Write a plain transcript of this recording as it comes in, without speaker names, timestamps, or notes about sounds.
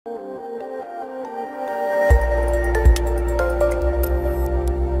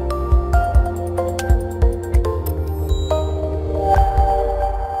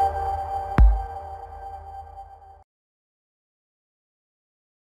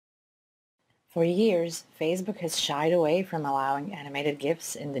For years, Facebook has shied away from allowing animated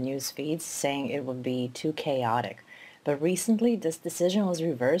GIFs in the news feeds, saying it would be too chaotic. But recently, this decision was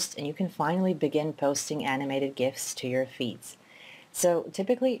reversed and you can finally begin posting animated GIFs to your feeds. So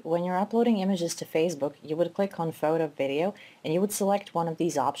typically, when you're uploading images to Facebook, you would click on Photo Video and you would select one of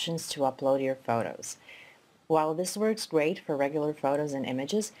these options to upload your photos. While this works great for regular photos and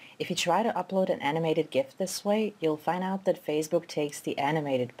images, if you try to upload an animated GIF this way, you'll find out that Facebook takes the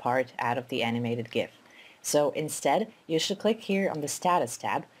animated part out of the animated GIF. So instead, you should click here on the Status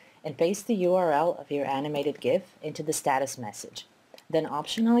tab and paste the URL of your animated GIF into the status message. Then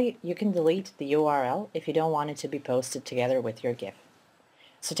optionally, you can delete the URL if you don't want it to be posted together with your GIF.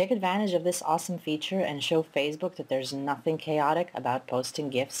 So take advantage of this awesome feature and show Facebook that there's nothing chaotic about posting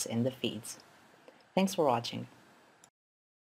GIFs in the feeds. Thanks for watching.